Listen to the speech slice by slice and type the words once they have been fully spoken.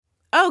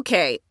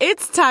Okay,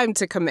 it's time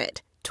to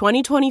commit.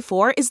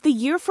 2024 is the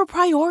year for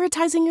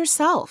prioritizing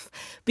yourself.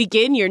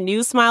 Begin your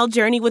new smile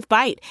journey with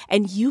Byte,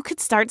 and you could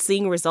start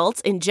seeing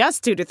results in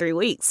just 2 to 3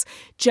 weeks.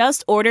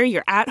 Just order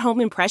your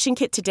at-home impression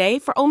kit today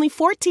for only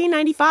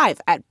 $14.95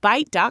 at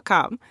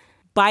Byte.com.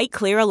 Byte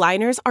Clear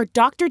aligners are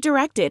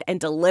doctor-directed and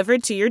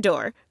delivered to your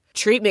door.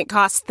 Treatment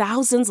costs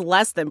thousands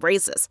less than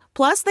braces.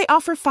 Plus, they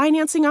offer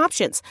financing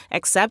options,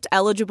 accept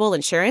eligible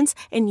insurance,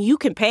 and you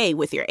can pay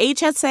with your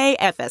HSA,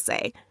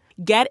 FSA.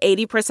 Get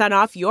 80%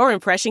 off your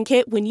impression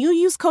kit when you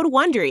use code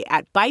WONDERY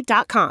at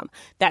Byte.com.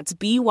 That's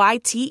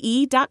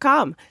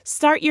BYTE.com.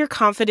 Start your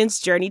confidence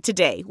journey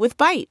today with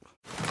Byte.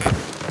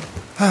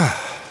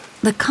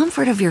 The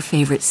comfort of your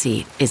favorite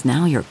seat is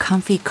now your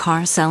comfy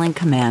car-selling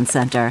command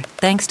center,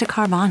 thanks to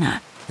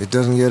Carvana. It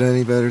doesn't get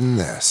any better than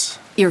this.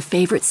 Your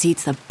favorite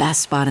seat's the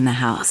best spot in the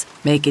house.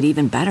 Make it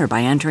even better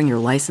by entering your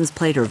license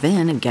plate or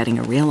VIN and getting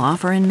a real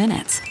offer in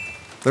minutes.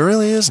 There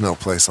really is no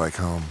place like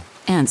home.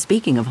 And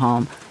speaking of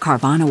home,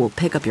 Carvana will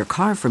pick up your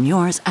car from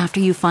yours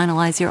after you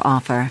finalize your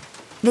offer.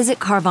 Visit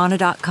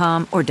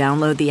Carvana.com or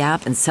download the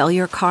app and sell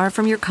your car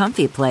from your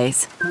comfy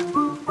place.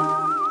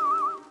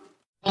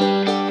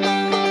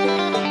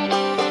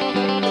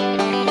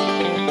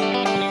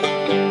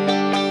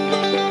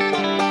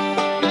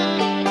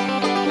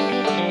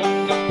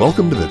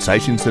 Welcome to the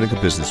Caixin-Sinica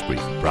Business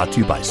Brief, brought to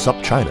you by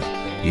Sup China.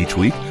 Each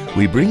week,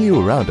 we bring you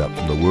a roundup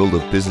from the world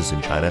of business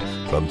in China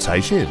from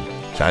Caixin,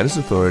 China's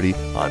authority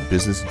on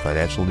business and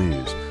financial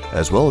news,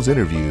 as well as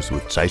interviews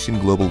with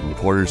Caixin Global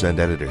reporters and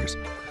editors.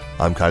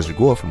 I'm Kaiser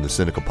Guo from the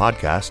Sinica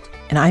Podcast.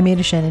 And I'm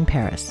Ada Shen in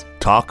Paris.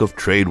 Talk of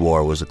trade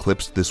war was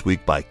eclipsed this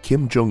week by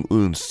Kim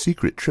Jong-un's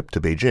secret trip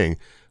to Beijing,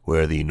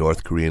 where the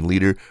North Korean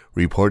leader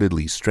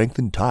reportedly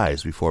strengthened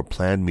ties before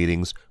planned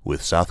meetings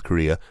with South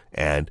Korea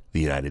and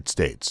the United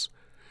States.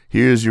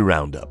 Here's your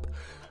roundup.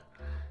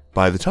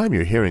 By the time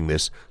you're hearing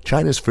this,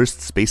 China's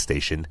first space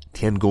station,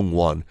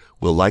 Tiangong-1,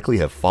 will likely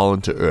have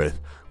fallen to Earth,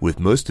 with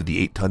most of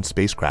the 8-ton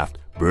spacecraft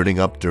burning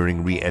up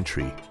during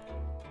re-entry.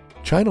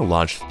 China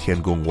launched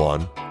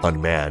Tiangong-1,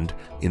 unmanned,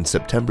 in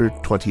September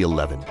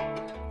 2011.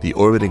 The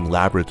orbiting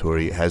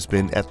laboratory has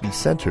been at the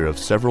center of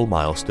several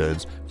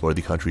milestones for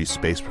the country's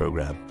space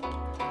program.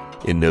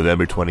 In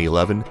November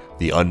 2011,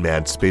 the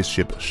unmanned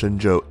spaceship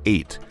Shenzhou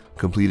 8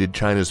 completed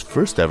China's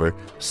first ever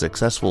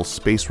successful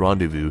space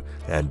rendezvous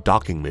and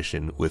docking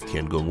mission with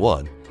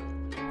Tiangong-1.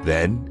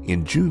 Then,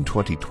 in June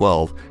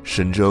 2012,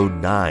 Shenzhou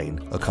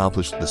 9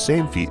 accomplished the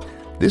same feat,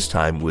 this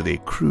time with a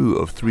crew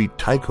of 3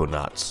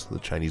 taikonauts, the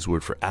Chinese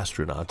word for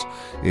astronauts,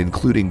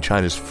 including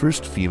China's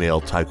first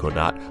female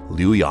taikonaut,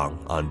 Liu Yang,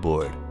 on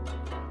board.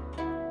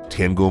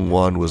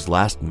 Tiangong-1 was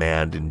last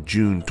manned in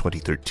June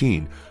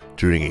 2013,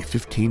 during a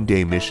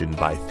 15-day mission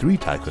by 3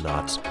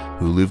 taikonauts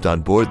who lived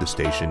on board the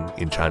station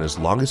in China's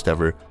longest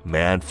ever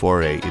manned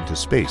foray into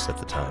space at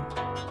the time.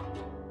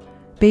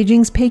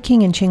 Beijing's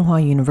Peking and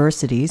Tsinghua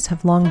universities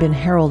have long been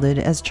heralded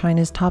as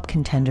China's top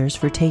contenders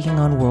for taking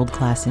on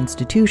world-class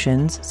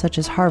institutions such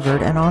as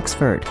Harvard and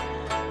Oxford.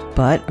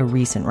 But a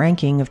recent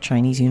ranking of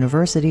Chinese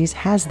universities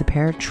has the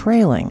pair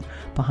trailing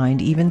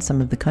behind even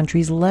some of the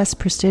country's less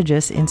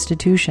prestigious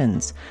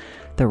institutions.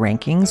 The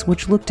rankings,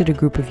 which looked at a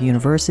group of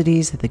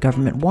universities that the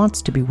government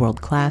wants to be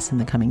world-class in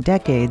the coming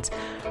decades,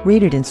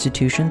 rated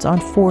institutions on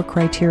 4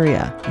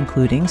 criteria,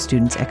 including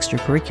students'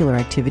 extracurricular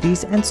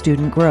activities and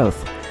student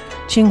growth.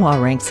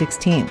 Tsinghua ranked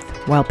 16th,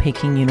 while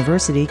Peking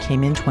University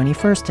came in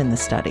 21st in the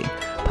study,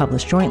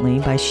 published jointly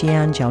by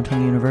Xi'an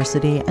Jiaotong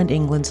University and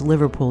England's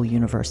Liverpool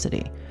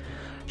University.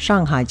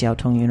 Shanghai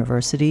Jiaotong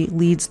University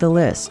leads the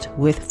list,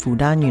 with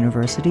Fudan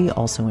University,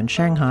 also in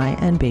Shanghai,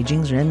 and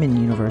Beijing's Renmin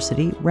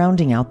University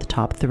rounding out the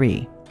top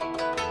 3.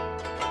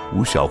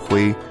 Wu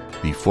Xiaohui,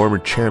 the former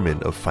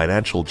chairman of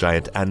financial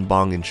giant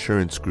Anbang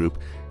Insurance Group,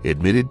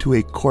 admitted to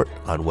a court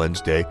on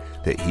Wednesday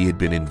that he had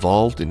been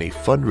involved in a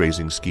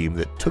fundraising scheme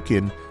that took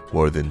in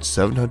more than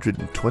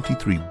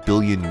 723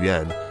 billion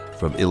yuan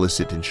from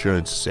illicit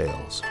insurance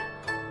sales.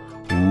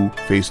 Wu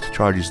faced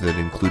charges that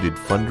included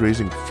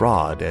fundraising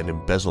fraud and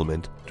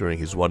embezzlement during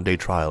his one-day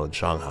trial in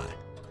Shanghai.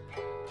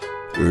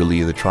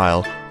 Early in the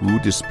trial, Wu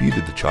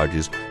disputed the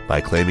charges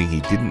by claiming he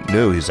didn't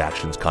know his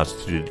actions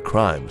constituted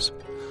crimes.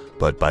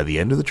 But by the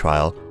end of the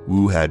trial,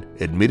 Wu had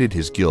admitted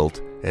his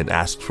guilt and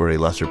asked for a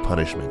lesser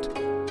punishment.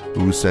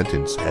 Wu's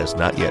sentence has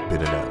not yet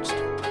been announced.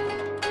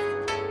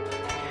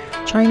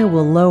 China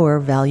will lower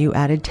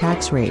value-added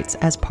tax rates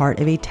as part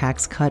of a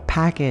tax cut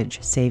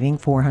package, saving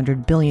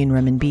 400 billion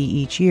renminbi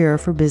each year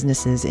for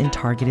businesses in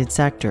targeted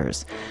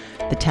sectors.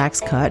 The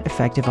tax cut,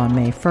 effective on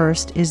May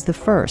 1st, is the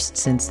first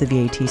since the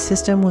VAT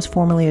system was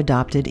formally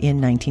adopted in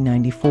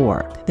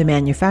 1994. The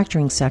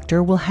manufacturing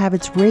sector will have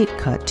its rate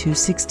cut to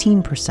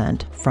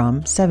 16%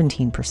 from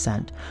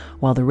 17%,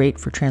 while the rate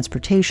for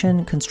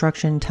transportation,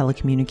 construction,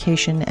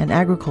 telecommunication, and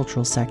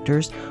agricultural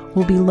sectors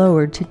will be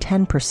lowered to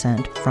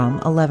 10% from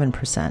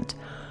 11%.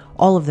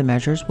 All of the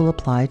measures will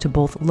apply to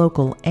both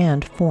local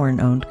and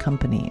foreign-owned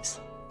companies.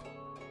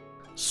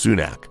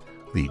 Sunak,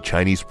 the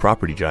Chinese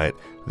property giant,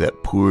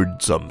 that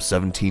poured some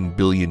 17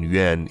 billion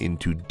yuan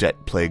into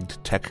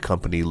debt-plagued tech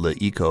company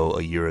LeEco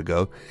a year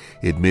ago,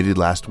 admitted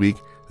last week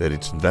that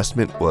its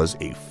investment was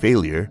a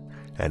failure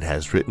and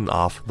has written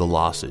off the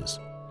losses.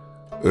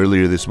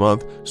 Earlier this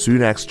month,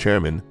 Sunak's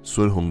chairman,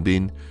 Sun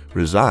Hongbin,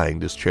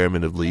 resigned as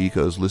chairman of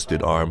LeEco's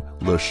listed arm,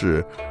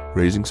 LeShi,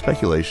 raising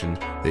speculation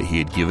that he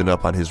had given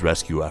up on his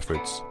rescue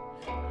efforts.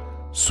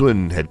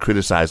 Sun had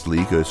criticized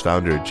LeEco's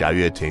founder, Jia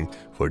Yueting,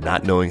 for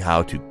not knowing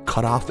how to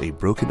cut off a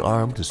broken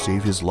arm to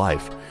save his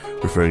life,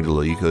 referring to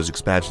LeEco's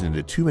expansion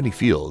into too many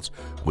fields,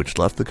 which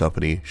left the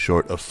company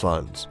short of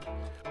funds.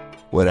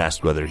 When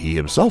asked whether he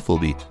himself will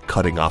be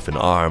cutting off an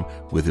arm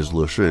with his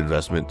LeShi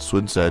investment,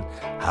 Sun said,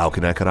 "How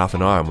can I cut off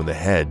an arm when the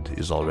head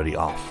is already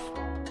off?"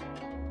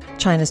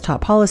 China's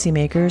top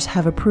policymakers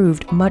have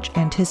approved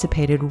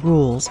much-anticipated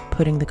rules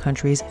putting the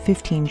country's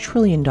 $15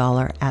 trillion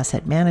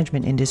asset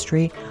management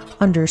industry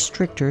under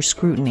stricter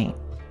scrutiny.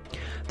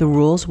 The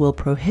rules will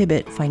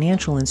prohibit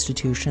financial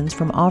institutions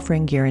from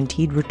offering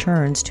guaranteed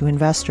returns to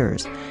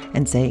investors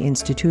and say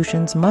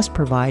institutions must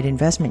provide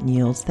investment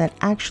yields that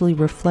actually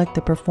reflect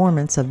the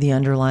performance of the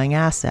underlying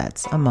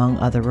assets, among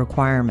other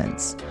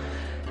requirements.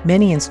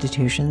 Many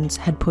institutions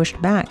had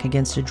pushed back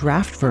against a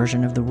draft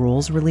version of the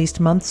rules released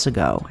months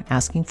ago,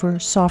 asking for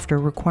softer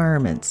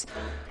requirements.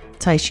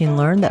 Caixin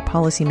learned that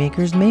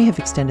policymakers may have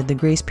extended the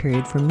grace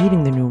period for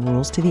meeting the new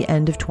rules to the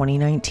end of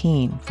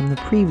 2019 from the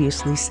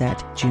previously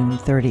set June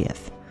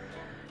 30th.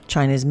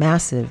 China's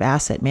massive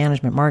asset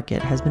management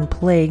market has been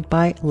plagued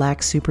by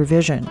lax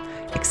supervision,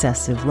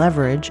 excessive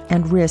leverage,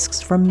 and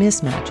risks from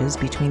mismatches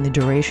between the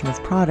duration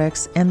of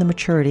products and the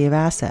maturity of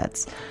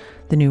assets.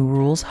 The new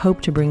rules hope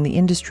to bring the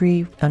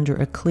industry under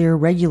a clear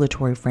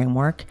regulatory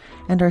framework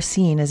and are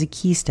seen as a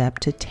key step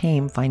to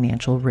tame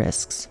financial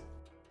risks.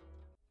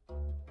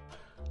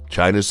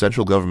 China's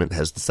central government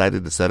has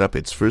decided to set up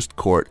its first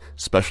court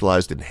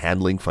specialized in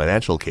handling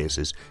financial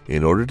cases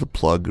in order to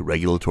plug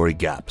regulatory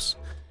gaps.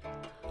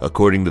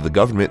 According to the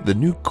government, the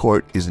new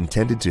court is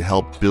intended to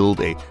help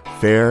build a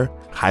fair,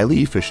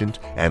 highly efficient,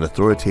 and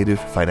authoritative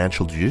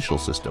financial judicial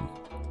system.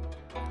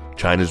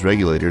 China's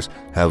regulators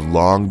have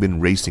long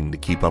been racing to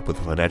keep up with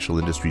the financial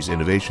industry's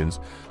innovations,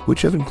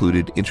 which have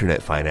included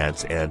internet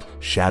finance and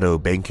shadow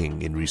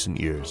banking in recent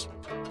years.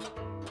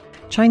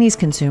 Chinese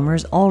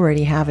consumers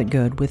already have it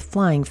good with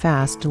flying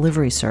fast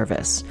delivery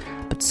service,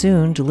 but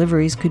soon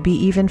deliveries could be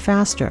even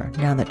faster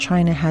now that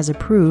China has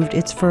approved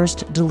its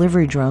first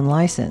delivery drone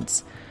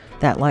license.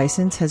 That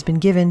license has been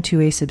given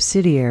to a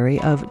subsidiary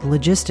of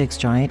logistics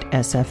giant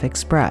SF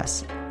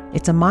Express.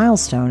 It's a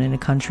milestone in a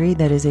country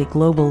that is a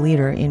global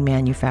leader in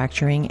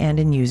manufacturing and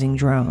in using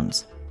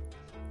drones.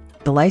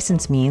 The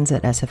license means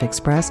that SF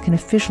Express can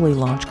officially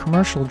launch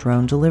commercial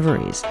drone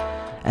deliveries.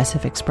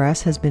 SF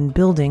Express has been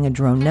building a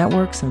drone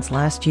network since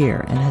last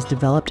year and has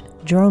developed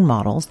drone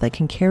models that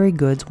can carry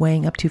goods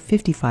weighing up to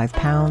 55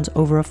 pounds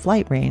over a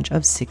flight range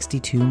of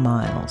 62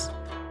 miles.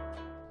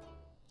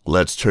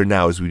 Let's turn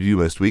now, as we do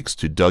most weeks,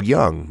 to Doug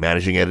Young,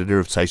 managing editor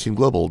of Caixin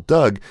Global.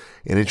 Doug,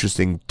 an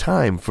interesting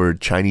time for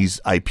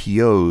Chinese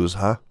IPOs,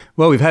 huh?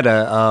 Well, we've had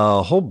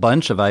a whole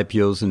bunch of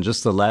IPOs in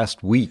just the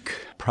last week,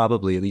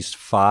 probably at least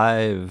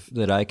 5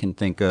 that I can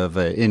think of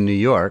in New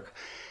York.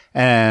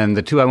 And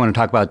the 2 I want to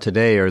talk about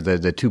today are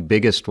the 2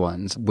 biggest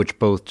ones, which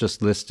both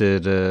just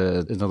listed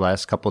in the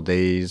last couple of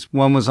days.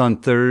 One was on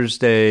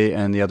Thursday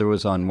and the other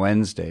was on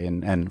Wednesday.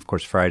 And of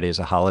course, Friday is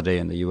a holiday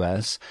in the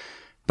U.S.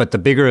 But the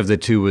bigger of the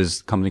 2 was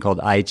a company called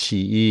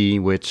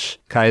iQIYI, which,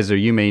 Kaiser,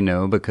 you may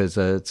know because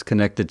it's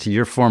connected to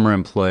your former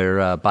employer,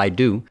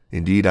 Baidu.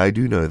 Indeed, I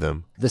do know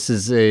them. This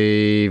is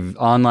a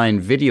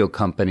online video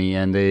company,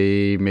 and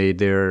they made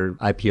their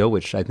IPO,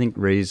 which I think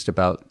raised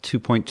about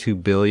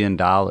 $2.2 billion.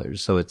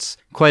 So it's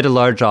quite a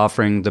large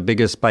offering, the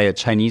biggest by a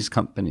Chinese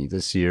company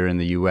this year in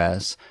the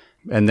U.S.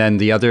 And then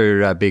the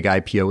other big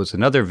IPO was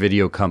another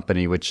video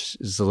company, which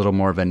is a little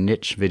more of a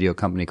niche video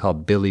company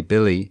called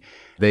Bilibili.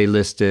 They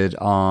listed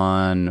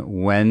on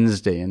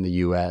Wednesday in the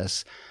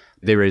U.S.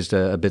 They raised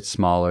a bit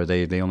smaller.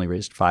 They only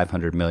raised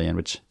 $500 million,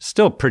 which is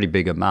still a pretty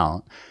big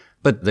amount.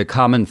 But the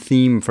common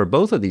theme for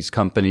both of these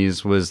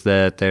companies was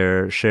that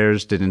their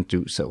shares didn't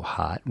do so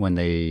hot when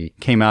they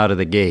came out of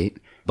the gate.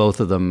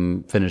 Both of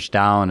them finished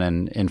down,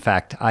 and in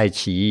fact,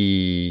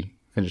 iQIYI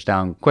finished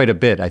down quite a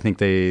bit. I think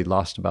they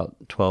lost about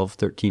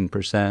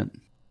 12-13%.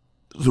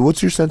 So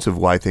what's your sense of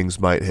why things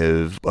might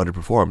have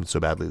underperformed so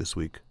badly this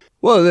week?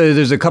 Well,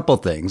 there's a couple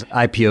things.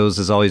 IPOs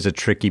is always a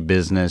tricky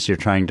business. You're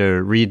trying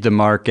to read the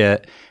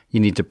market.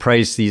 You need to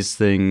price these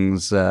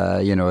things,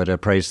 at a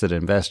price that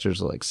investors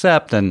will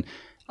accept. And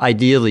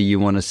ideally, you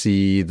want to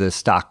see the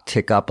stock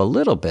tick up a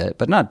little bit,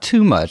 but not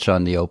too much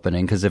on the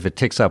opening, because if it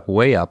ticks up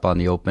way up on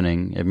the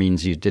opening, it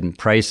means you didn't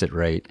price it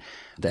right.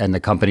 And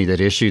the company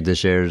that issued the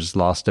shares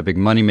lost a big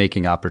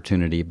money-making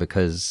opportunity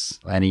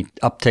because any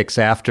upticks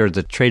after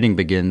the trading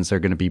begins are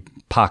going to be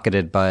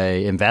pocketed by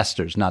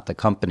investors, not the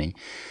company.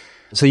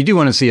 So you do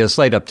want to see a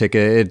slight uptick.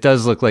 It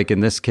does look like in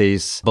this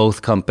case,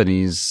 both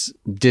companies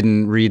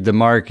didn't read the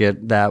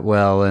market that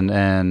well.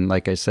 And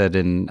like I said,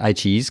 in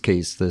iQIYI's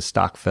case, the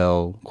stock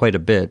fell quite a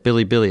bit.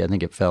 Bilibili, I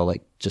think it fell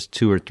like just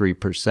 2 or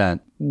 3%.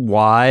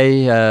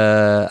 Why?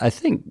 I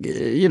think,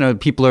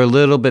 people are a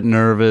little bit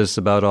nervous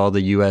about all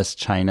the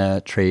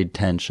U.S.-China trade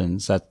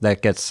tensions.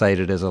 That gets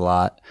cited as a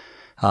lot.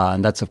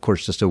 And that's, of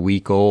course, just a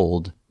week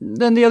old.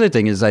 Then the other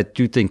thing is I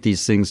do think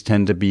these things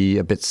tend to be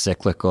a bit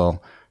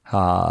cyclical.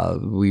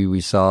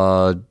 We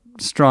saw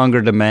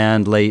stronger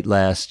demand late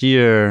last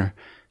year,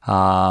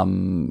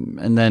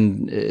 and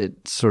then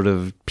it sort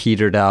of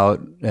petered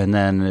out, and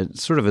then it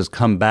sort of has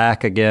come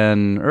back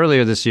again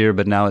earlier this year,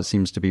 but now it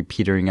seems to be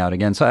petering out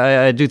again. So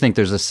I do think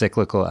there's a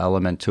cyclical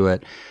element to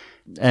it.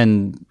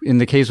 And in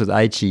the case with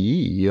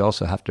iQIYI, you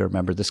also have to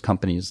remember this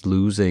company is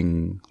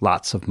losing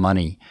lots of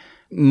money.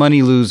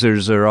 Money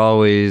losers are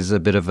always a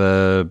bit of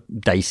a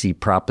dicey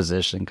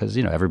proposition because,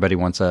 everybody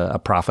wants a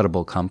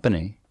profitable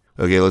company.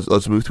 Okay,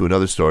 let's move to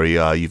another story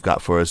you've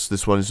got for us.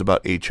 This one is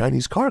about a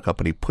Chinese car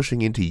company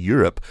pushing into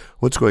Europe.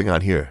 What's going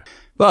on here?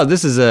 Well,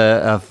 this is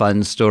a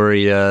fun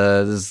story.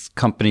 This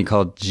company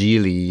called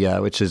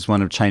Geely, which is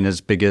one of China's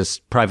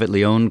biggest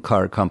privately owned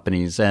car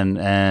companies.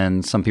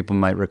 And some people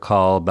might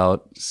recall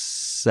about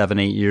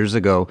 7-8 years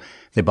ago,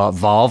 they bought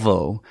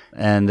Volvo.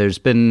 And there's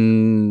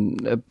been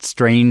a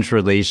strange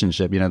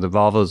relationship. The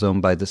Volvo is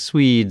owned by the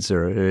Swedes,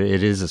 or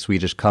it is a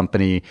Swedish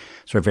company,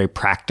 sort of very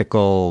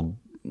practical,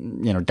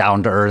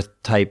 down-to-earth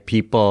type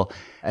people.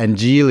 And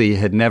Geely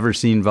had never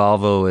seen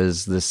Volvo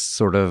as this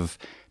sort of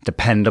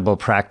dependable,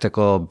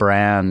 practical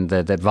brand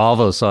that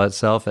Volvo saw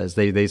itself as.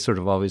 They sort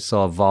of always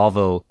saw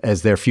Volvo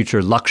as their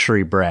future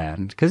luxury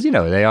brand because,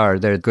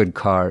 they're good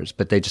cars,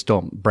 but they just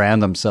don't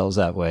brand themselves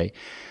that way.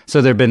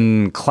 So there have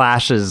been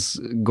clashes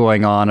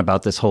going on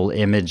about this whole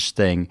image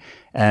thing.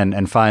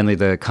 And finally,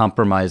 the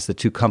compromise the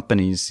two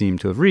companies seem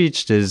to have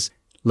reached is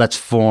let's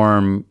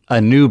form a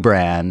new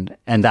brand,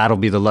 and that'll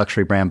be the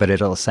luxury brand, but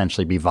it'll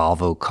essentially be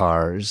Volvo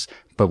cars,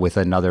 but with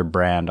another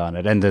brand on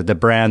it. And the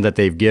brand that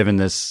they've given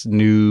this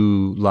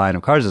new line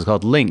of cars is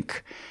called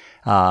Link,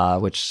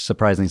 which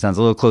surprisingly sounds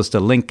a little close to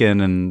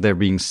Lincoln, and they're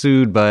being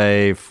sued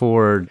by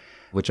Ford,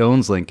 which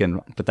owns Lincoln,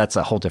 but that's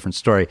a whole different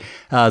story.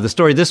 The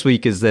story this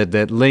week is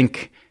that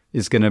Link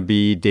is going to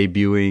be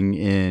debuting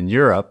in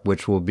Europe,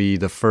 which will be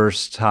the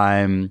first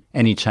time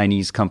any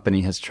Chinese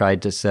company has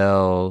tried to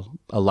sell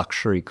a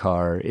luxury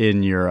car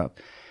in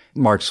Europe.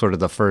 Marks sort of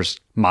the first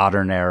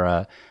modern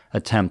era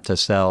attempt to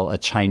sell a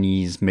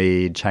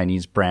Chinese-made,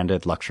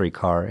 Chinese-branded luxury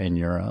car in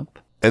Europe.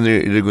 And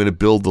they're going to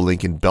build the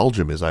Link in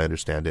Belgium, as I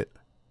understand it.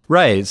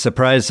 Right.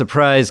 Surprise,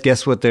 surprise.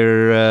 Guess what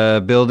they're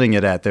building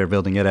it at? They're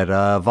building it at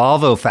a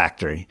Volvo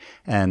factory.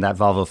 And that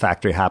Volvo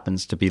factory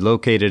happens to be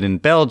located in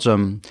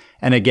Belgium.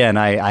 And again,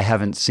 I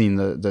haven't seen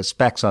the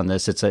specs on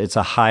this. It's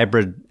a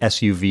hybrid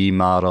SUV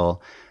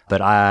model.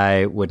 But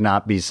I would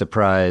not be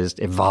surprised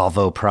if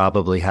Volvo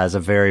probably has a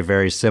very,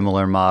 very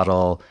similar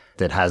model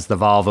that has the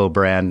Volvo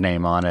brand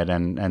name on it,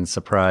 and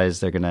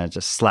surprised they're going to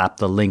just slap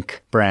the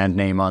Link brand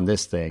name on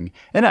this thing.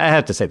 And I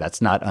have to say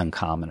that's not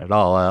uncommon at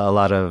all. A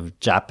lot of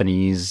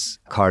Japanese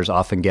cars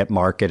often get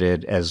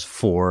marketed as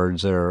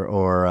Fords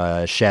or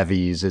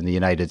Chevys in the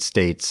United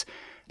States,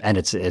 and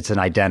it's an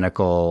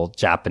identical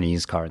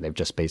Japanese car. They've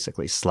just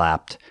basically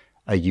slapped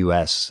a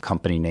U.S.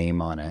 company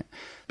name on it.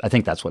 I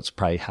think that's what's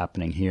probably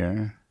happening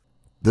here.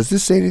 Does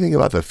this say anything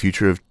about the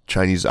future of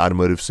Chinese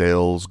automotive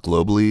sales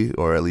globally,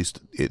 or at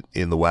least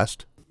in the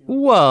West?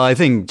 Well, I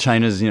think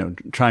China's,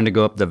 trying to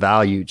go up the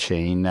value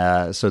chain.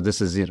 So this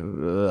is,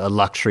 a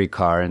luxury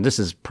car, and this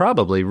is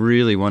probably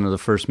really one of the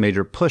first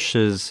major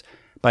pushes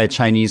by a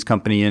Chinese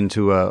company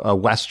into a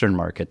Western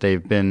market.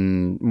 They've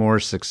been more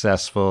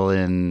successful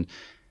in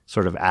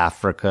sort of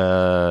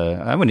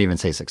Africa. I wouldn't even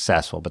say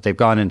successful, but they've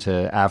gone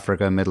into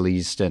Africa, Middle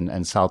East,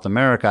 and South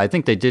America. I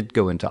think they did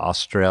go into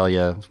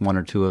Australia, one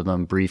or two of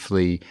them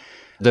briefly.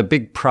 The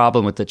big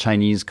problem with the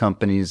Chinese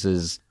companies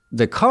is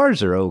the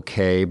cars are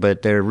okay,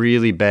 but they're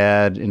really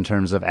bad in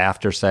terms of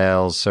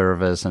after-sales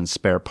service and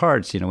spare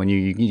parts. When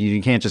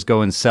you can't just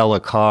go and sell a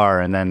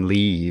car and then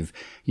leave.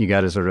 You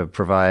got to sort of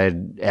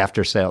provide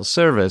after-sales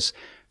service.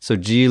 So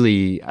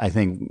Geely, I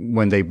think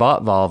when they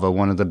bought Volvo,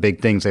 one of the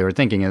big things they were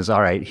thinking is,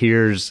 all right,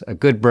 here's a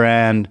good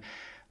brand,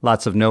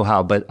 lots of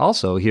know-how, but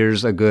also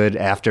here's a good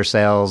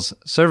after-sales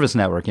service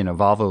network.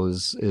 Volvo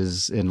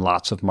is in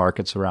lots of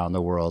markets around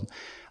the world.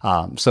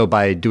 So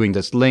by doing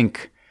this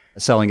Link,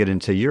 selling it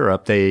into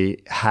Europe, they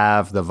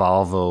have the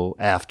Volvo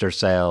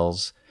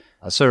after-sales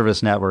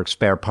service network,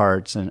 spare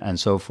parts, and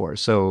so forth.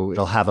 So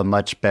it'll have a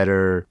much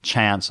better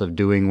chance of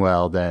doing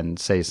well than,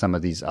 say, some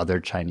of these other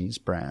Chinese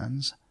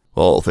brands.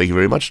 Well, thank you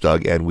very much,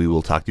 Doug, and we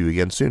will talk to you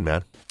again soon,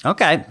 man.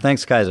 Okay.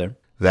 Thanks, Kaiser.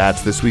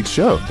 That's this week's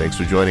show. Thanks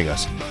for joining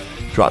us.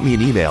 Drop me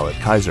an email at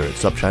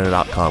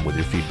kaiser@supchina.com with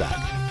your feedback.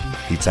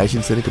 The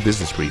Caixin-Sinica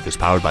Business Brief is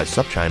powered by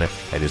SupChina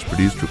and is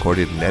produced,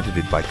 recorded, and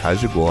edited by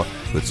Kaiser Kuo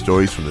with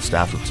stories from the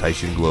staff of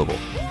Caixin Global.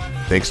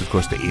 Thanks, of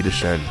course, to Ada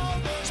Shen.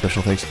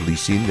 Special thanks to Li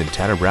Xin and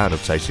Tanner Brown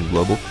of Caixin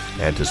Global,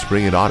 and to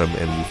Spring and Autumn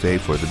and Wu Fei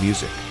for the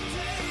music.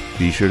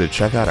 Be sure to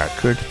check out our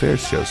current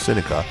affairs show,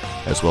 Sinica,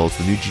 as well as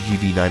the new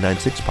GGV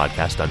 996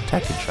 podcast on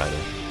tech in China.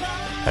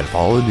 And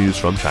follow the news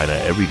from China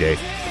every day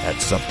at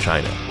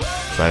SupChina.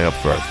 Sign up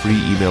for our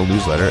free email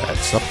newsletter at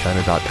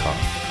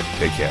supchina.com.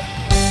 Take care.